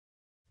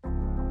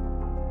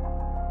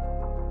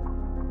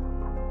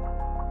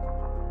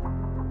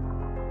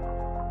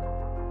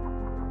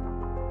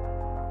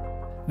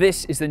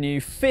This is the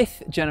new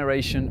 5th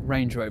generation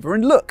Range Rover,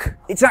 and look,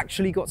 it's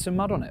actually got some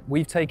mud on it.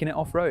 We've taken it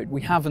off-road. We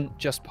haven't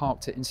just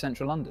parked it in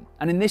central London.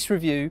 And in this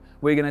review,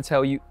 we're going to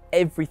tell you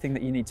everything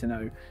that you need to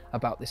know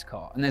about this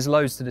car. And there's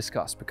loads to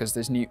discuss because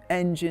there's new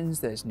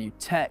engines, there's new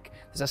tech,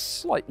 there's a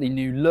slightly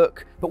new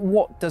look, but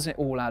what does it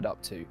all add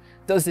up to?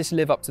 Does this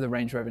live up to the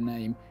Range Rover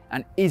name?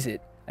 And is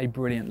it a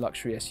brilliant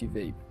luxury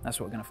SUV? That's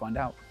what we're going to find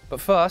out.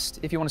 But first,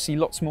 if you want to see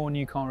lots more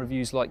new car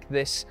reviews like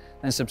this,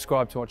 then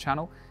subscribe to our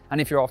channel. And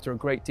if you're after a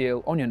great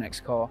deal on your next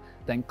car,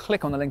 then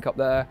click on the link up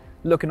there,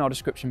 look in our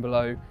description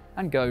below,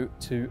 and go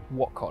to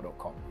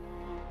whatcar.com.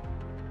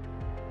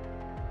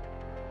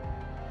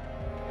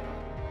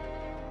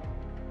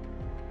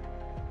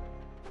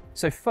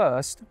 So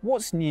first,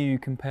 what's new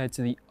compared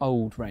to the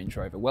old Range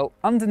Rover? Well,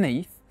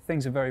 underneath,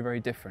 things are very, very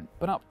different.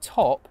 But up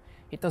top,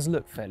 it does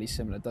look fairly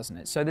similar, doesn't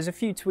it? So there's a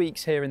few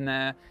tweaks here and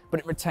there, but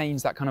it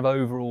retains that kind of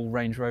overall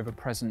Range Rover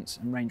presence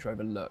and Range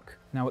Rover look.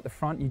 Now at the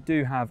front, you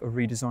do have a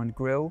redesigned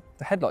grille.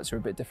 The headlights are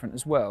a bit different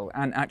as well.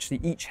 And actually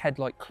each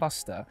headlight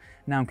cluster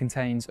now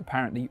contains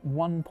apparently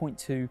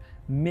 1.2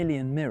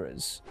 million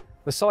mirrors.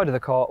 The side of the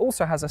car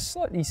also has a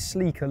slightly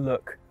sleeker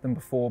look than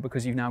before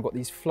because you've now got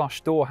these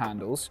flush door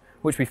handles,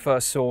 which we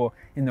first saw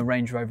in the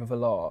Range Rover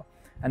Velar.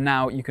 And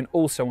now you can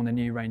also, on the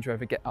new Range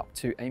Rover, get up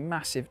to a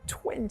massive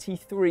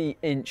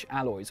 23-inch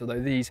alloys, although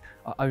these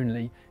are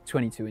only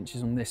 22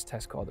 inches on this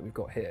test car that we've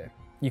got here.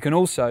 You can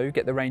also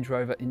get the Range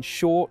Rover in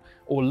short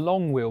or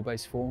long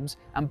wheelbase forms,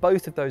 and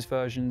both of those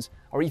versions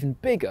are even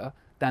bigger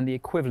than the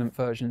equivalent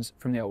versions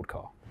from the old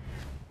car.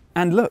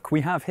 And look,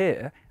 we have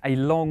here a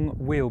long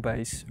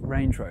wheelbase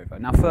Range Rover.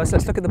 Now first,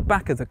 let's look at the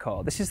back of the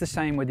car. This is the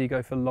same whether you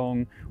go for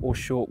long or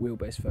short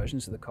wheelbase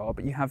versions of the car,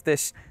 but you have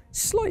this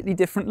slightly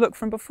different look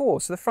from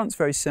before. So the front's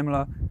very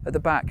similar. At the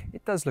back,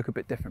 it does look a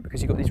bit different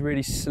because you've got these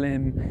really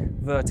slim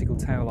vertical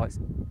taillights.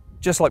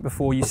 Just like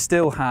before, you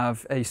still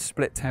have a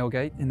split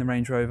tailgate in the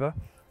Range Rover,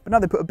 but now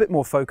they put a bit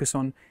more focus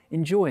on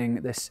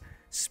enjoying this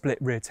split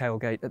rear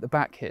tailgate at the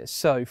back here.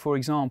 So for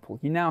example,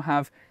 you now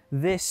have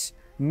this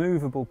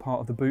movable part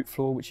of the boot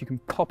floor which you can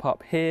pop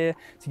up here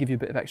to give you a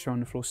bit of extra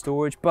underfloor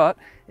storage, but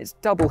it's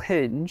double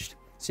hinged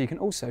so you can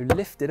also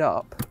lift it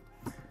up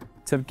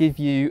to give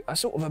you a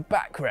sort of a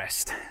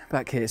backrest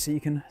back here so you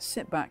can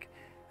sit back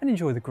and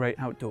enjoy the great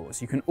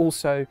outdoors. You can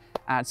also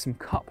add some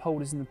cup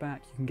holders in the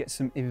back. You can get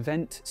some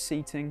event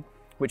seating,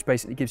 which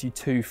basically gives you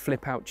 2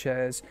 flip out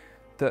chairs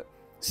that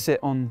sit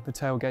on the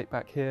tailgate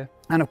back here.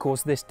 And of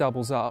course this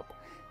doubles up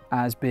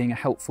as being a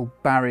helpful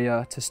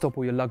barrier to stop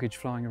all your luggage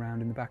flying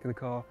around in the back of the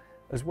car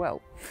as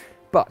well.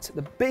 But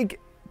the big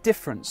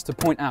difference to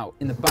point out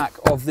in the back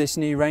of this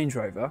new Range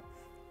Rover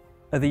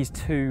are these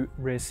 2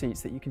 rear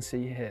seats that you can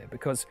see here,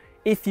 because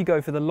if you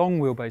go for the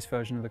long wheelbase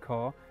version of the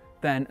car,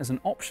 then as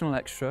an optional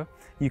extra,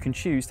 you can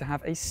choose to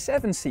have a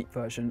 7-seat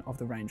version of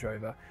the Range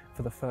Rover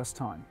for the first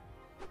time.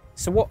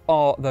 So what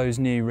are those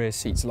new rear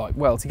seats like?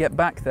 Well, to get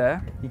back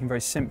there, you can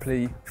very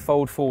simply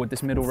fold forward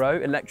this middle row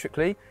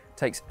electrically. It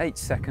takes 8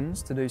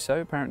 seconds to do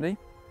so, apparently.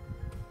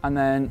 And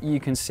then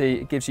you can see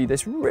it gives you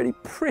this really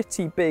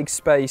pretty big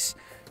space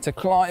to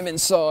climb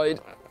inside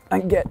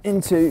and get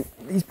into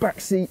these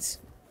back seats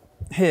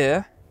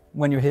here.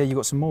 When you're here, you've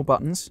got some more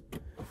buttons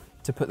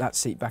to put that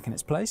seat back in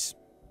its place.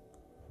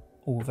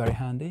 All very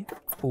handy,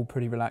 all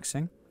pretty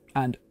relaxing.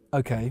 And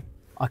okay,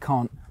 I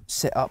can't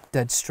sit up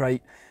dead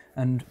straight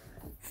and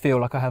feel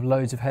like I have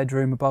loads of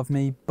headroom above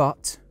me,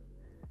 but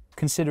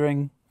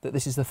considering that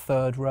this is the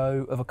 3rd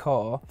row of a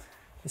car,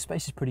 the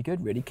space is pretty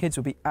good really. Kids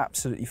will be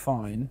absolutely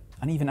fine,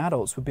 and even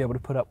adults would be able to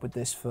put up with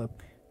this for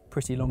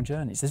pretty long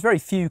journeys. There's very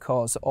few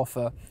cars that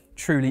offer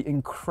truly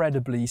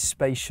incredibly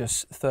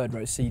spacious 3rd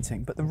row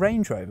seating, but the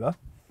Range Rover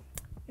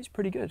is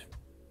pretty good.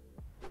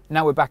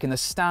 Now we're back in the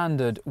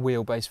standard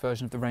wheelbase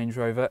version of the Range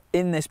Rover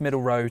in this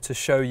middle row to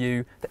show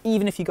you that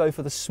even if you go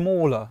for the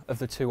smaller of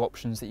the 2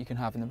 options that you can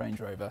have in the Range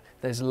Rover,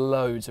 there's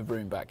loads of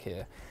room back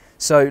here.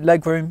 So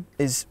legroom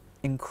is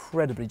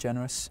incredibly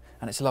generous,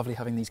 and it's lovely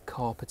having these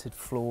carpeted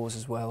floors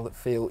as well that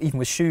feel, even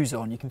with shoes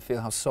on, you can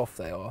feel how soft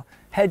they are.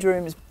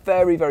 Headroom is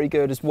very, very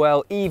good as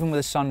well, even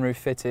with a sunroof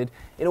fitted.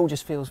 It all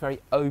just feels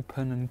very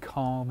open and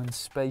calm and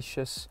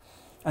spacious,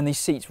 and these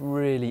seats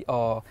really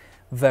are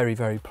very,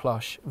 very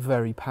plush,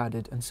 very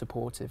padded and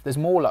supportive. There's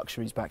more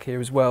luxuries back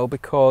here as well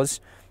because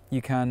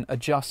you can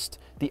adjust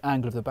the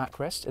angle of the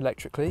backrest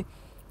electrically,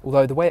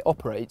 although the way it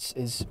operates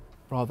is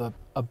rather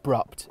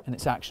abrupt in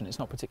its action. It's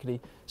not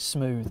particularly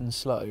smooth and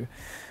slow,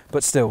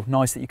 but still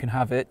nice that you can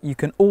have it. You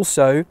can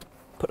also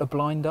put a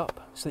blind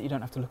up so that you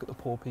don't have to look at the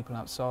poor people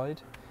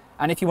outside.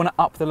 And if you want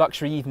to up the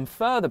luxury even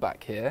further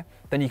back here,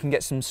 then you can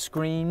get some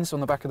screens on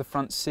the back of the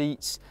front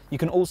seats. You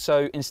can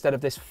also, instead of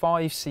this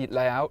 5-seat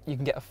layout, you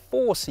can get a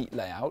 4-seat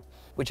layout,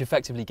 which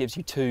effectively gives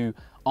you 2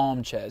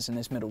 armchairs in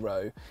this middle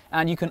row.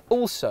 And you can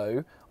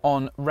also,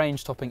 on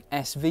range-topping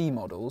SV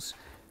models,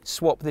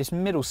 swap this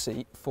middle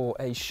seat for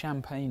a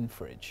champagne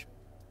fridge.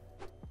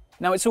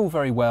 Now, it's all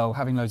very well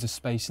having loads of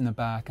space in the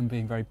back and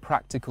being very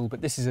practical,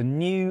 but this is a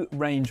new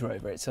Range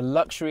Rover. It's a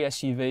luxury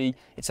SUV.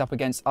 It's up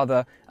against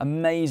other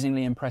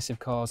amazingly impressive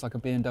cars like a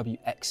BMW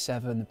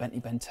X7, the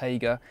Bentley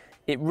Bentayga.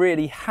 It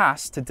really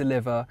has to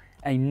deliver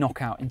a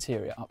knockout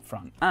interior up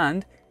front,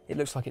 and it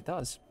looks like it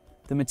does.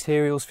 The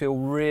materials feel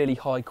really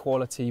high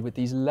quality with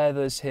these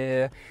leathers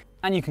here,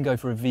 and you can go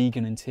for a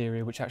vegan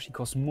interior, which actually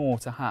costs more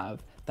to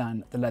have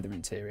than the leather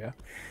interior.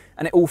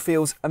 And it all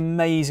feels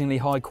amazingly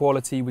high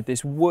quality with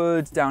this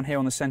wood down here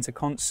on the center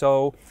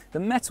console. The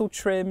metal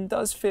trim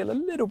does feel a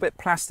little bit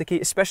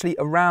plasticky, especially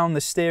around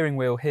the steering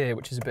wheel here,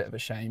 which is a bit of a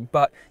shame,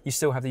 but you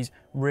still have these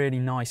really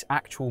nice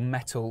actual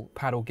metal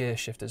paddle gear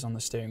shifters on the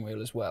steering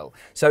wheel as well.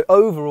 So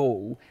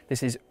overall,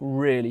 this is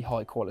really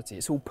high quality.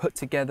 It's all put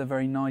together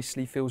very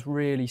nicely, feels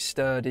really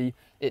sturdy.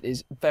 It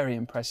is very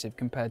impressive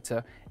compared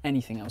to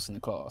anything else in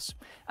the class.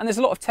 And there's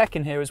a lot of tech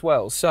in here as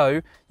well.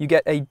 So you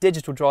get a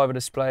digital driver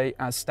display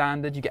as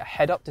standard, you get a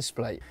head-up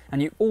display,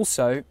 and you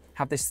also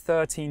have this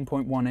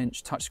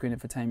 13.1-inch touchscreen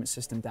infotainment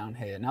system down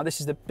here. Now, this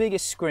is the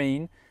biggest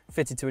screen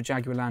fitted to a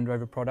Jaguar Land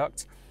Rover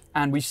product,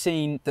 and we've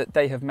seen that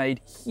they have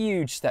made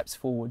huge steps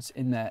forwards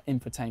in their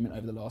infotainment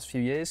over the last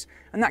few years,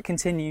 and that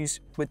continues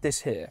with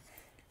this here.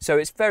 So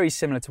it's very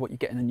similar to what you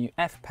get in the new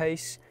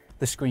F-Pace.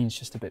 The screen's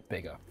just a bit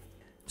bigger.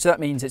 So that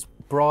means it's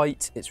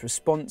bright, it's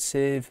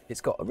responsive,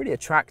 it's got a really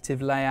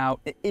attractive layout.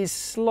 It is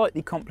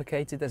slightly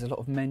complicated. There's a lot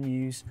of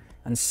menus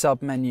and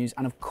sub-menus.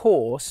 And of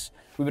course,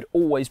 we would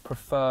always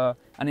prefer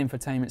an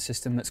infotainment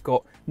system that's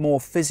got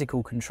more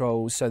physical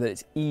controls so that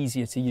it's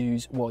easier to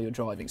use while you're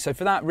driving. So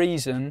for that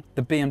reason,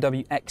 the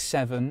BMW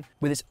X7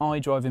 with its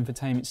iDrive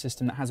infotainment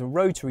system that has a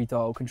rotary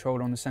dial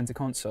controller on the center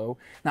console,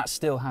 that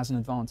still has an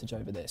advantage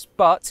over this.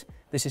 But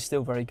this is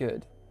still very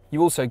good.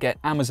 You also get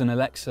Amazon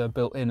Alexa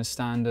built in as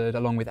standard,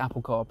 along with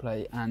Apple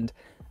CarPlay and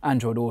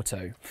Android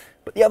Auto.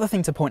 But the other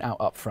thing to point out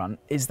up front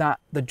is that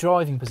the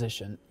driving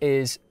position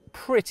is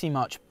pretty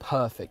much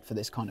perfect for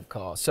this kind of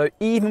car. So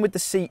even with the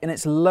seat in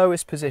its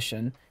lowest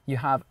position, you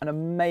have an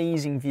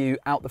amazing view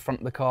out the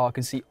front of the car. You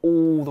can see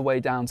all the way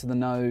down to the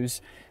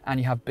nose, and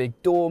you have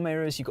big door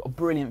mirrors. You've got a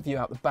brilliant view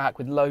out the back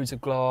with loads of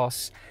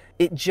glass.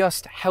 It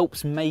just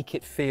helps make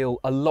it feel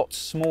a lot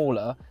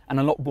smaller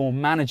and a lot more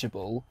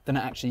manageable than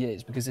it actually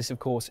is, because this, of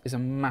course, is a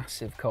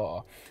massive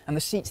car. And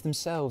the seats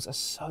themselves are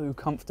so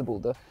comfortable.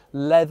 The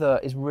leather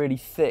is really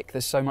thick.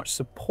 There's so much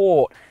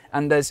support,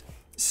 and there's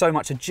so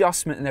much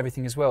adjustment and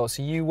everything as well.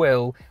 So you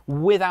will,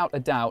 without a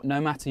doubt,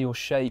 no matter your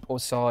shape or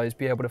size,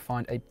 be able to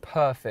find a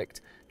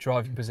perfect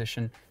driving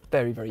position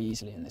very, very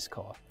easily in this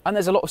car. And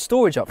there's a lot of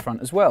storage up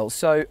front as well.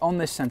 So on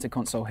this center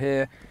console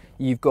here,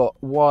 you've got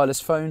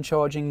wireless phone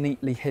charging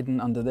neatly hidden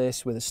under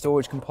this with a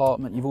storage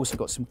compartment. You've also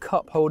got some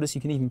cup holders.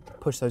 You can even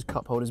push those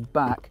cup holders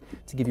back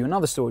to give you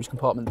another storage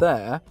compartment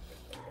there.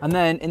 And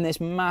then in this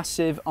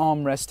massive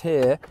armrest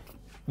here,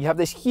 you have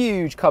this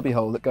huge cubby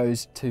hole that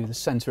goes to the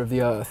center of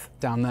the earth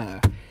down there.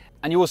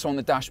 And you also on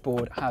the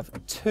dashboard have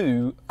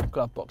two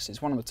glove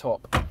boxes, one on the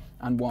top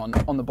and one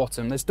on the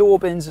bottom. There's door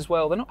bins as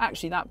well. They're not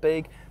actually that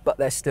big, but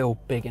they're still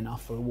big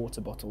enough for a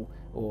water bottle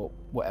or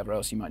whatever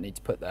else you might need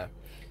to put there.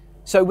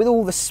 So with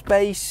all the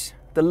space,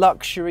 the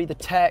luxury, the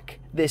tech,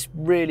 this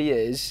really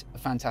is a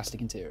fantastic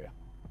interior.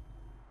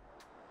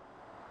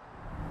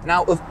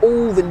 Now, of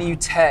all the new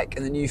tech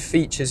and the new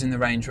features in the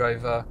Range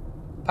Rover,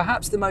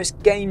 perhaps the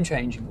most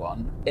game-changing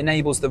one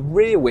enables the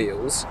rear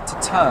wheels to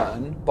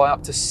turn by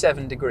up to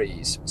 7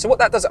 degrees. So what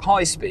that does at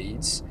high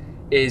speeds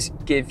is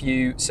give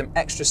you some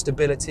extra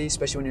stability,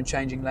 especially when you're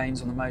changing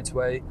lanes on the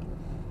motorway.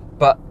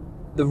 But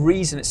the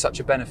reason it's such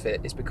a benefit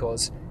is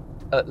because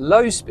at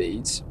low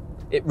speeds,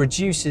 it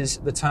reduces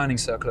the turning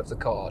circle of the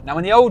car. Now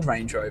in the old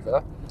Range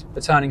Rover,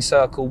 the turning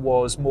circle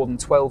was more than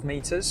 12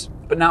 meters,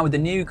 but now with the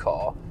new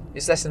car,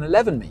 it's less than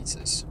 11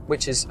 meters,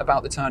 which is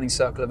about the turning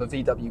circle of a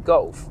VW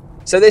Golf.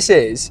 So this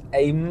is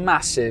a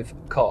massive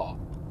car,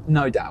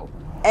 no doubt.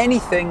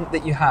 Anything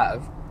that you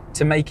have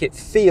to make it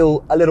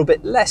feel a little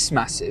bit less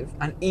massive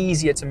and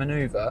easier to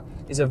maneuver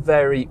is a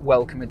very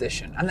welcome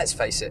addition. And let's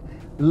face it,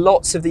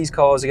 lots of these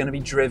cars are going to be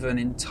driven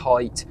in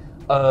tight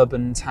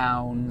urban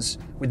towns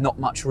with not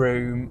much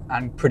room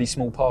and pretty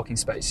small parking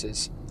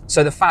spaces.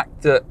 So the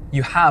fact that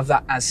you have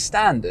that as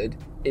standard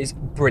is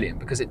brilliant,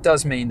 because it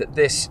does mean that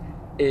this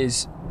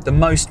is the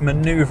most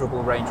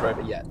maneuverable Range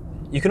Rover yet.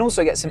 You can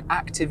also get some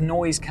active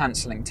noise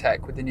cancelling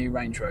tech with the new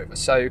Range Rover.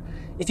 So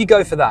if you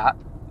go for that,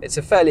 it's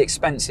a fairly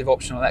expensive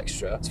optional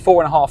extra. It's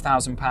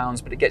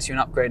 £4,500, but it gets you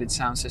an upgraded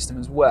sound system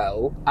as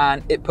well.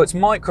 And it puts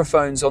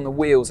microphones on the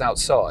wheels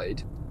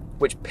outside,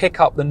 which pick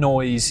up the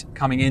noise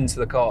coming into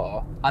the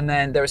car. And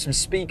then there are some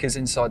speakers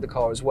inside the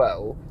car as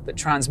well that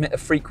transmit a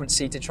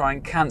frequency to try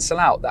and cancel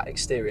out that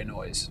exterior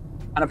noise.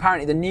 And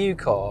apparently the new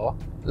car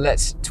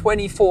lets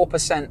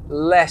 24%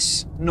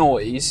 less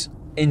noise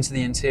into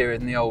the interior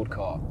than the old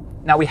car.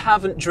 Now, we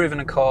haven't driven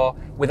a car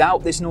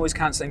without this noise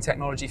cancelling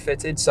technology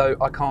fitted, so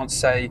I can't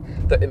say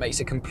that it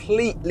makes a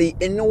completely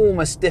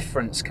enormous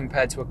difference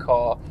compared to a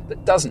car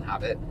that doesn't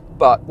have it,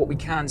 but what we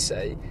can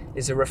say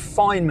is the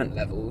refinement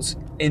levels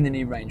in the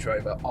new Range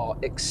Rover are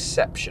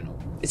exceptional.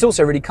 It's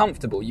also really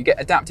comfortable. You get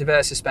adaptive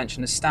air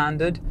suspension as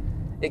standard.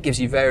 It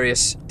gives you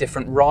various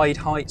different ride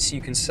heights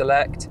you can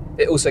select.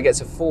 It also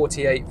gets a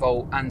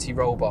 48-volt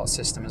anti-roll bar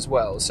system as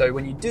well. So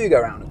when you do go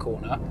around a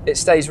corner, it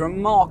stays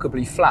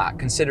remarkably flat,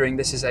 considering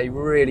this is a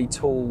really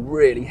tall,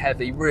 really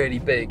heavy, really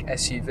big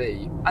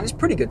SUV. And it's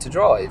pretty good to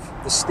drive.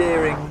 The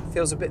steering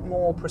feels a bit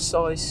more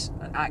precise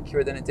and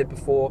accurate than it did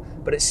before,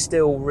 but it's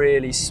still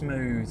really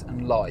smooth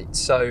and light.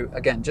 So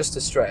again, just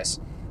to stress,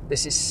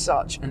 this is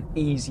such an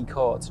easy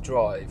car to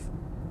drive.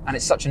 And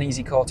it's such an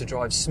easy car to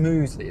drive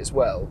smoothly as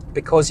well,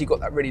 because you've got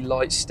that really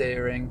light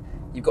steering,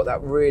 you've got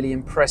that really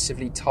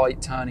impressively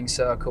tight turning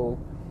circle,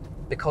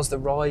 because the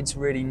ride's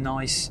really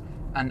nice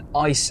and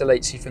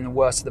isolates you from the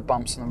worst of the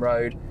bumps on the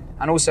road.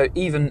 And also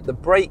even the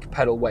brake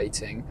pedal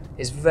weighting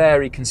is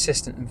very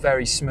consistent and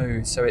very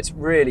smooth, so it's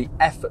really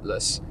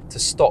effortless to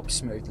stop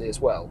smoothly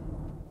as well.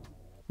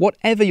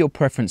 Whatever your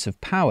preference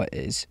of power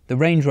is, the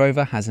Range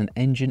Rover has an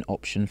engine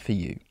option for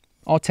you.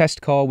 Our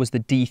test car was the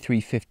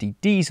D350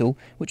 diesel,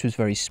 which was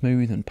very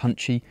smooth and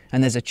punchy,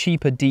 and there's a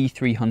cheaper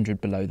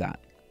D300 below that.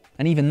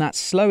 And even that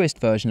slowest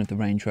version of the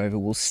Range Rover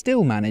will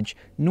still manage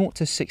 0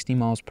 to 60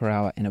 miles per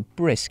hour in a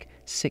brisk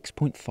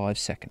 6.5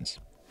 seconds.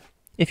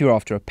 If you're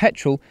after a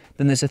petrol,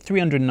 then there's a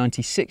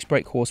 396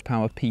 brake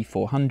horsepower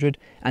P400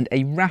 and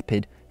a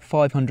rapid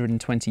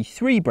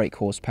 523 brake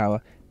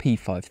horsepower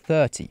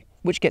P530,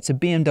 which gets a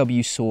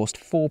BMW sourced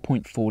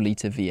 4.4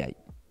 litre V8.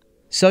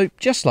 So,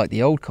 just like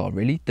the old car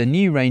really, the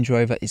new Range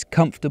Rover is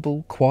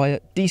comfortable,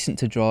 quiet, decent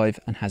to drive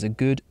and has a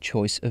good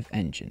choice of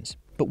engines.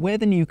 But where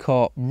the new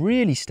car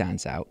really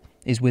stands out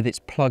is with its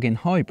plug-in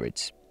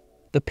hybrids.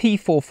 The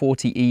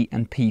P440e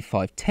and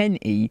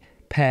P510e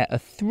pair a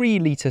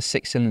 3-litre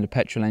 6-cylinder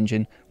petrol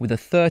engine with a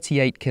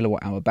 38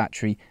 kilowatt-hour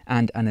battery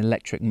and an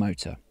electric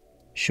motor.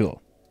 Sure,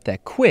 they're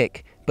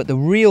quick, but the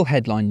real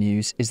headline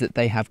news is that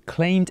they have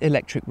claimed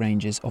electric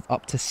ranges of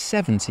up to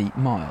 70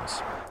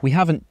 miles. We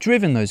haven't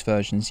driven those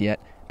versions yet,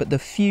 but the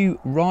few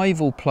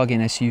rival plug-in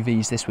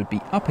SUVs this would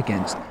be up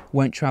against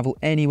won't travel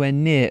anywhere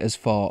near as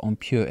far on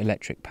pure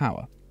electric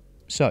power.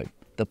 So,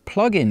 the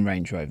plug-in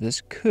Range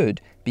Rovers could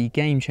be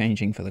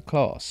game-changing for the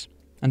class.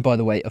 And by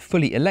the way, a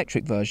fully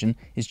electric version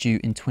is due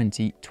in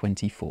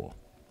 2024.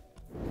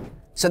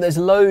 So there's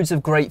loads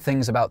of great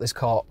things about this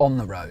car on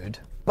the road,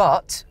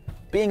 but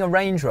being a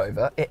Range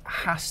Rover, it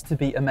has to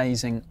be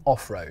amazing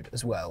off-road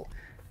as well.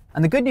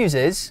 And the good news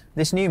is,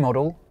 this new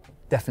model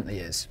definitely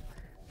is.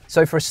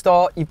 So for a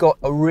start, you've got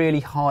a really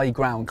high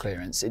ground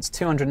clearance. It's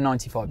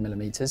 295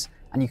 millimeters,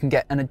 and you can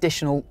get an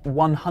additional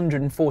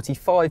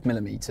 145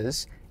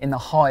 millimeters in the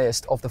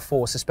highest of the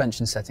 4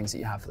 suspension settings that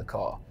you have for the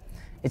car.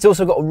 It's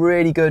also got a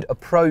really good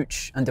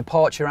approach and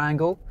departure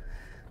angle.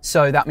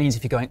 So that means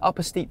if you're going up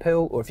a steep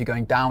hill or if you're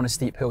going down a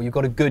steep hill, you've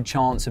got a good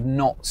chance of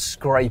not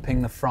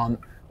scraping the front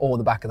or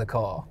the back of the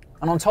car.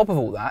 And on top of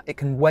all that, it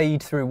can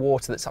wade through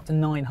water that's up to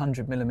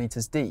 900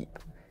 millimeters deep.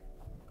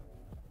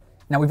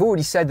 Now, we've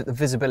already said that the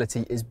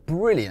visibility is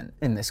brilliant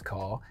in this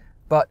car,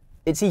 but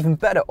it's even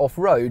better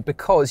off-road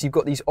because you've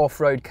got these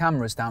off-road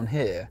cameras down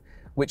here,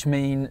 which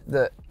mean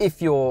that if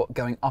you're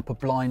going up a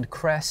blind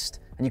crest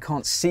and you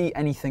can't see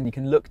anything, you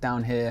can look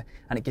down here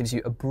and it gives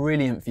you a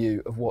brilliant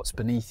view of what's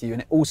beneath you,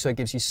 and it also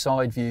gives you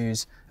side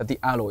views of the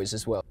alloys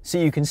as well. So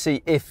you can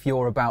see if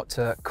you're about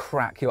to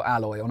crack your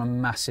alloy on a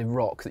massive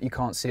rock that you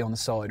can't see on the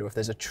side, or if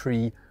there's a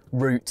tree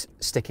root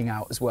sticking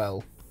out as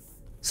well.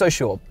 So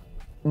sure,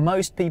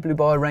 most people who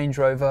buy a Range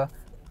Rover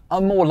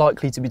are more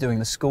likely to be doing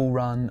the school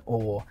run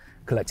or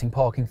collecting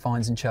parking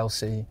fines in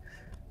Chelsea,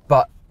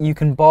 but you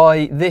can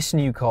buy this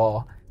new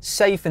car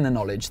safe in the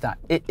knowledge that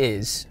it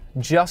is,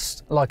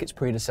 just like its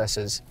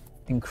predecessors,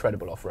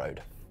 incredible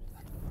off-road.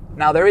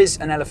 Now, there is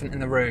an elephant in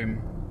the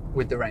room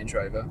with the Range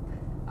Rover,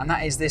 and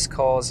that is this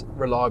car's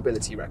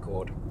reliability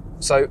record.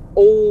 So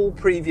all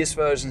previous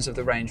versions of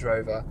the Range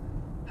Rover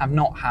have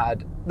not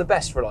had the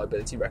best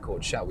reliability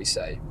record, shall we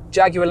say.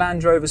 Jaguar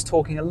Land Rover's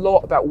talking a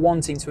lot about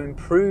wanting to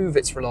improve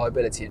its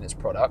reliability in its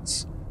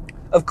products.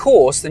 Of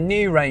course, the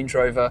new Range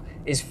Rover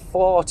is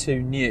far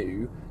too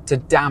new to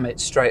damn it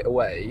straight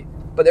away,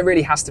 but there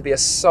really has to be a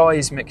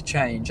seismic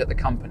change at the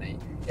company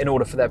in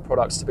order for their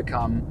products to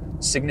become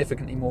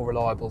significantly more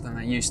reliable than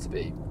they used to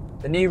be.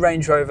 The new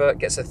Range Rover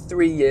gets a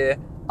 3-year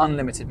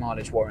unlimited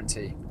mileage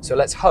warranty. So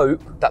let's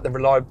hope that the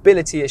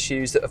reliability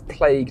issues that have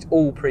plagued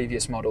all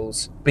previous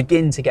models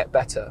begin to get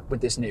better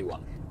with this new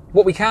one.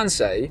 What we can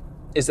say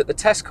is that the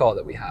test car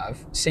that we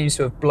have seems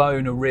to have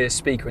blown a rear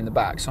speaker in the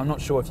back, so I'm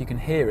not sure if you can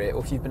hear it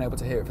or if you've been able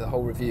to hear it for the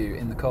whole review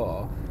in the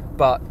car.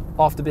 But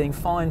after being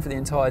fine for the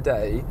entire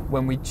day,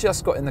 when we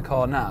just got in the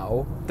car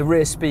now, the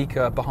rear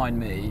speaker behind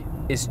me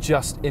is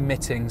just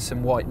emitting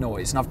some white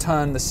noise. And I've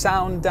turned the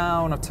sound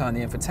down, I've turned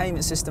the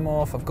infotainment system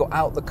off, I've got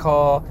out the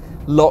car,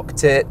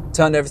 locked it,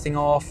 turned everything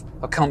off,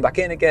 I've come back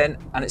in again,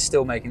 and it's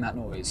still making that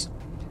noise.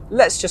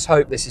 Let's just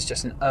hope this is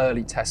just an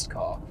early test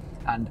car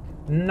and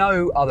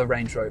no other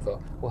Range Rover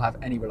will have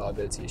any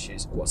reliability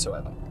issues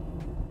whatsoever.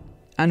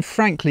 And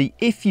frankly,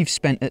 if you've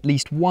spent at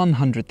least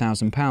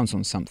 £100,000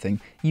 on something,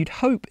 you'd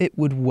hope it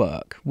would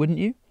work, wouldn't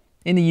you?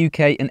 In the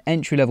UK, an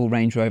entry-level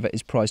Range Rover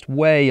is priced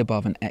way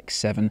above an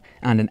X7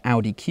 and an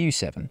Audi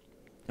Q7.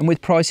 And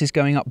with prices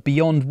going up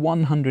beyond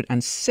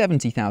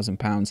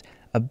 £170,000,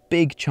 a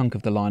big chunk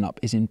of the lineup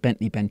is in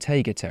Bentley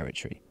Bentayga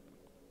territory.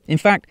 In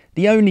fact,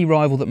 the only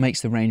rival that makes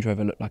the Range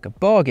Rover look like a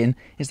bargain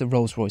is the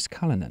Rolls-Royce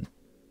Cullinan.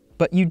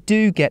 But you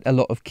do get a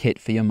lot of kit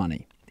for your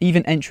money.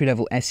 Even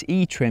entry-level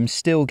SE trim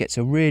still gets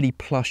a really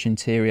plush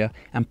interior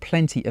and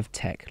plenty of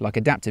tech, like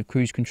adaptive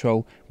cruise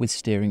control with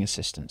steering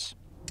assistance.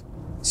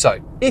 So,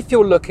 if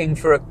you're looking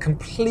for a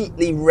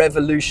completely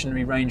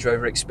revolutionary Range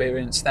Rover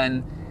experience,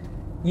 then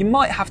you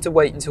might have to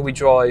wait until we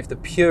drive the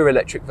pure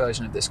electric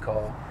version of this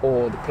car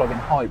or the plug-in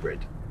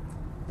hybrid.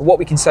 But what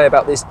we can say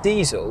about this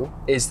diesel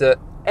is that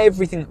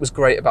everything that was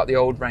great about the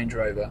old Range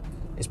Rover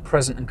is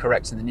present and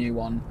correct in the new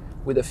one,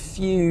 with a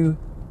few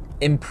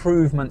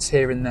improvements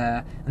here and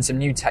there and some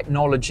new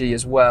technology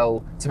as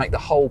well to make the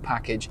whole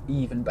package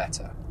even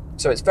better.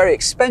 So it's very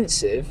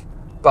expensive,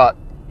 but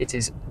it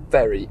is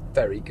very,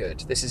 very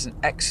good. This is an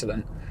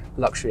excellent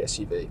luxury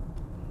SUV.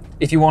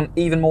 If you want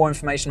even more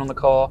information on the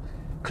car,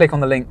 click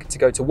on the link to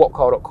go to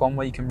whatcar.com,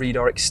 where you can read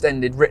our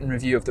extended written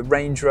review of the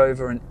Range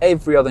Rover and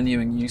every other new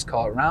and used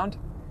car around.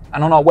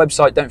 And on our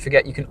website, don't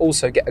forget, you can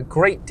also get a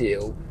great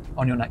deal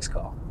on your next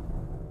car.